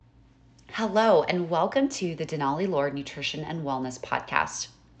Hello, and welcome to the Denali Lord Nutrition and Wellness Podcast.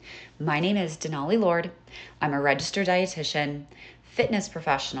 My name is Denali Lord. I'm a registered dietitian, fitness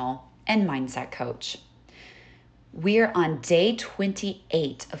professional, and mindset coach. We're on day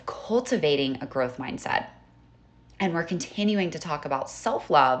 28 of cultivating a growth mindset, and we're continuing to talk about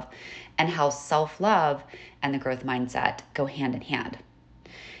self-love and how self-love and the growth mindset go hand in hand.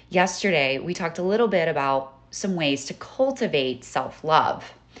 Yesterday, we talked a little bit about some ways to cultivate self-love,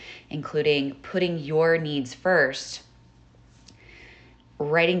 including putting your needs first,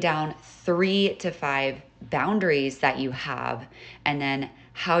 writing down 3 to 5 boundaries that you have, and then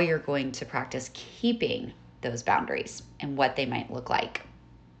how you're going to practice keeping those boundaries and what they might look like.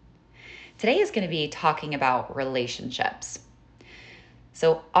 Today is going to be talking about relationships.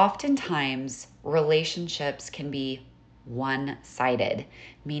 So oftentimes, relationships can be one-sided,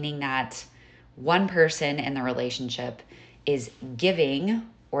 meaning that one person in the relationship is giving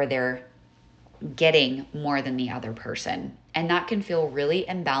or they're getting more than the other person. And that can feel really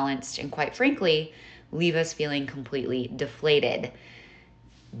imbalanced and, quite frankly, leave us feeling completely deflated,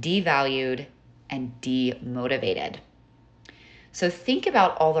 devalued, and demotivated. So think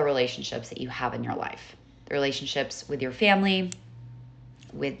about all the relationships that you have in your life. The relationships with your family,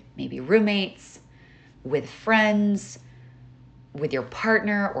 with maybe roommates, with friends, with your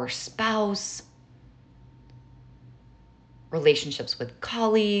partner or spouse, relationships with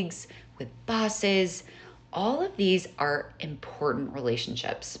colleagues, with bosses. All of these are important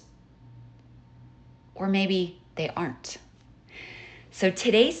relationships. Or maybe they aren't. So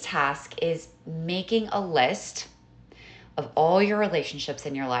today's task is making a list of all your relationships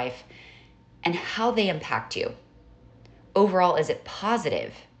in your life and how they impact you. Overall, is it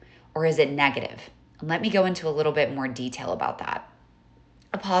positive or is it negative? And let me go into a little bit more detail about that.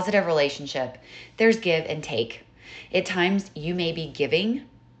 A positive relationship, there's give and take. At times you may be giving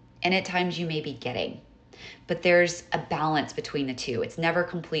and at times you may be getting, but there's a balance between the two. It's never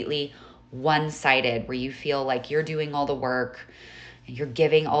completely one-sided where you feel like you're doing all the work and you're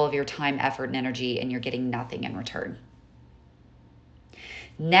giving all of your time, effort, and energy and you're getting nothing in return.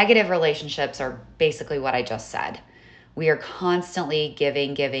 Negative relationships are basically what I just said. We are constantly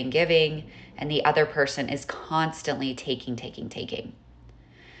giving, and the other person is constantly taking.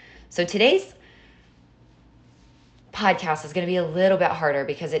 So today's podcast is going to be a little bit harder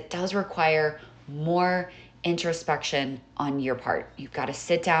because it does require more introspection on your part. You've got to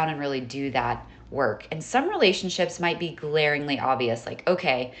sit down and really do that work. And some relationships might be glaringly obvious, like,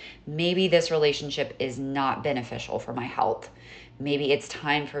 okay, maybe this relationship is not beneficial for my health. Maybe it's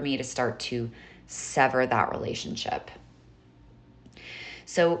time for me to start to sever that relationship.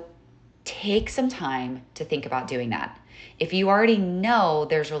 So take some time to think about doing that. If you already know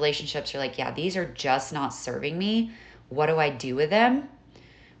there's relationships, you're like, yeah, these are just not serving me. What do I do with them?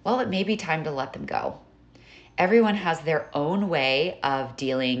 Well, it may be time to let them go. Everyone has their own way of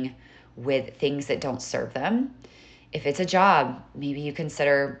dealing with things that don't serve them. If it's a job, maybe you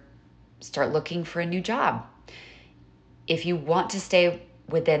start looking for a new job. If you want to stay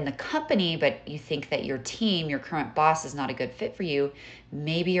within the company, but you think that your team, your current boss is not a good fit for you,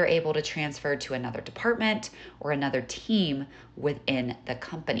 maybe you're able to transfer to another department or another team within the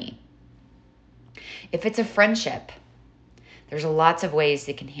company. If it's a friendship, there's lots of ways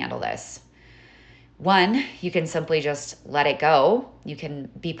you can handle this. One, you can simply just let it go. You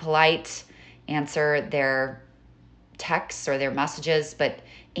can be polite, answer their texts or their messages, but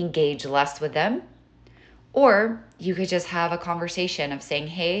engage less with them. Or you could just have a conversation of saying,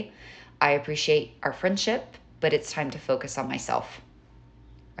 hey, I appreciate our friendship, but it's time to focus on myself,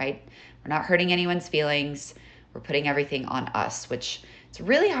 right? We're not hurting anyone's feelings. We're putting everything on us, which it's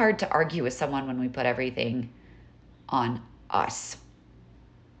really hard to argue with someone when we put everything on us.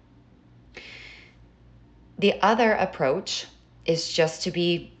 The other approach is just to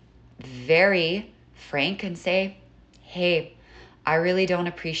be very frank and say, hey, I really don't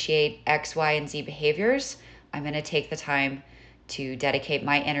appreciate X, Y, and Z behaviors. I'm going to take the time to dedicate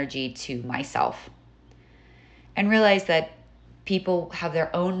my energy to myself. And realize that people have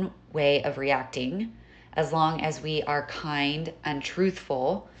their own way of reacting. As long as we are kind and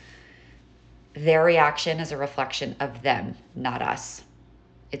truthful, their reaction is a reflection of them, not us.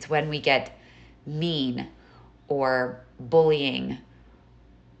 It's when we get mean or bullying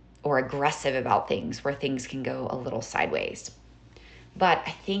or aggressive about things where things can go a little sideways. But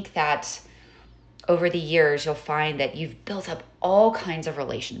I think that over the years, you'll find that you've built up all kinds of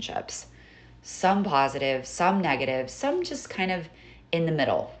relationships, some positive, some negative, some just kind of in the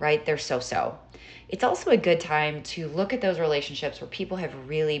middle, right? They're so-so. It's also a good time to look at those relationships where people have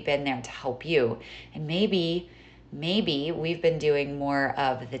really been there to help you. And maybe maybe we've been doing more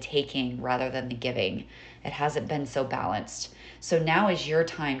of the taking rather than the giving. It hasn't been so balanced. So now is your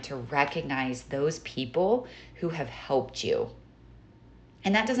time to recognize those people who have helped you.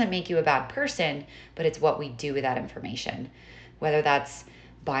 And that doesn't make you a bad person, but it's what we do with that information. Whether that's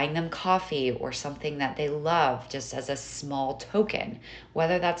buying them coffee or something that they love just as a small token,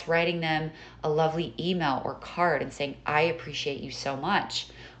 whether that's writing them a lovely email or card and saying, I appreciate you so much.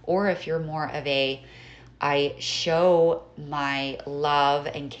 Or if you're more of a, I show my love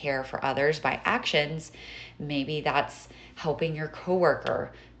and care for others by actions, maybe that's helping your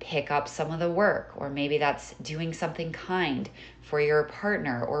coworker pick up some of the work, or maybe that's doing something kind for your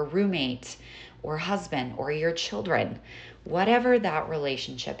partner or roommate or husband or your children, whatever that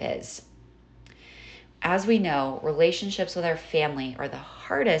relationship is. As we know, relationships with our family are the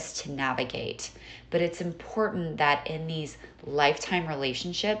hardest to navigate, but it's important that in these lifetime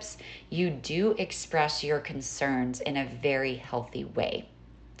relationships, you do express your concerns in a very healthy way.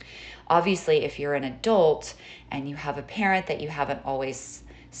 Obviously, if you're an adult and you have a parent that you haven't always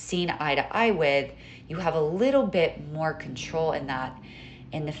seen eye to eye with, you have a little bit more control in that,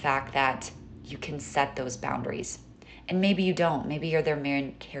 in the fact that you can set those boundaries. And maybe you don't. Maybe you're their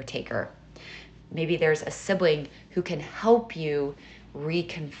main caretaker. Maybe there's a sibling who can help you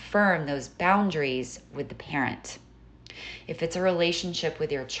reconfirm those boundaries with the parent. If it's a relationship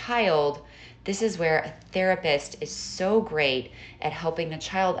with your child, this is where a therapist is so great at helping the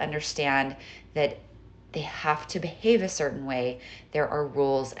child understand that they have to behave a certain way. There are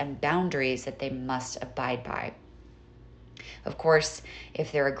rules and boundaries that they must abide by. Of course,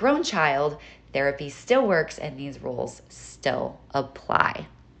 if they're a grown child, therapy still works and these rules still apply.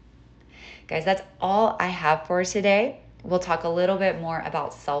 Guys, that's all I have for today. We'll talk a little bit more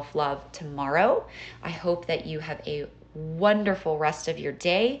about self-love tomorrow. I hope that you have a wonderful rest of your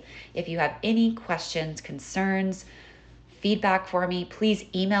day. If you have any questions, concerns, feedback for me, please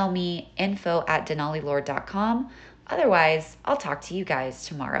email me info@denalilord.com. Otherwise, I'll talk to you guys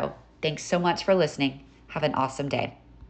tomorrow. Thanks so much for listening. Have an awesome day.